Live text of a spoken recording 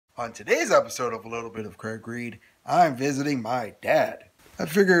On today's episode of A Little Bit of Craig Reid, I'm visiting my dad. I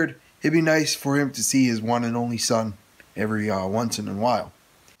figured it'd be nice for him to see his one and only son every once in a while.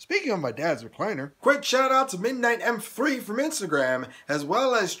 Speaking of my dad's recliner, quick shout out to Midnight M3 from Instagram, as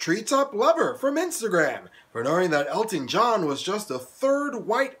well as Treetop Lover from Instagram, for knowing that Elton John was just the third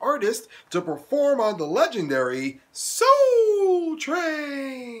white artist to perform on the legendary Soul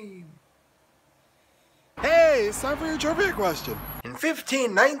Train. Hey, it's time for your trivia question. In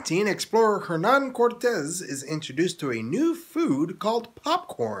 1519, explorer Hernan Cortez is introduced to a new food called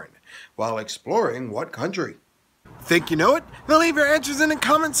popcorn while exploring what country? Think you know it? Then leave your answers in the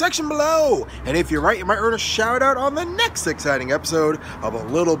comment section below. And if you're right, you might earn a shout out on the next exciting episode of A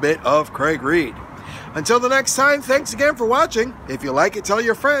Little Bit of Craig Reid. Until the next time, thanks again for watching. If you like it, tell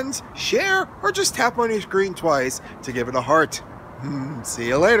your friends, share, or just tap on your screen twice to give it a heart. See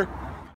you later.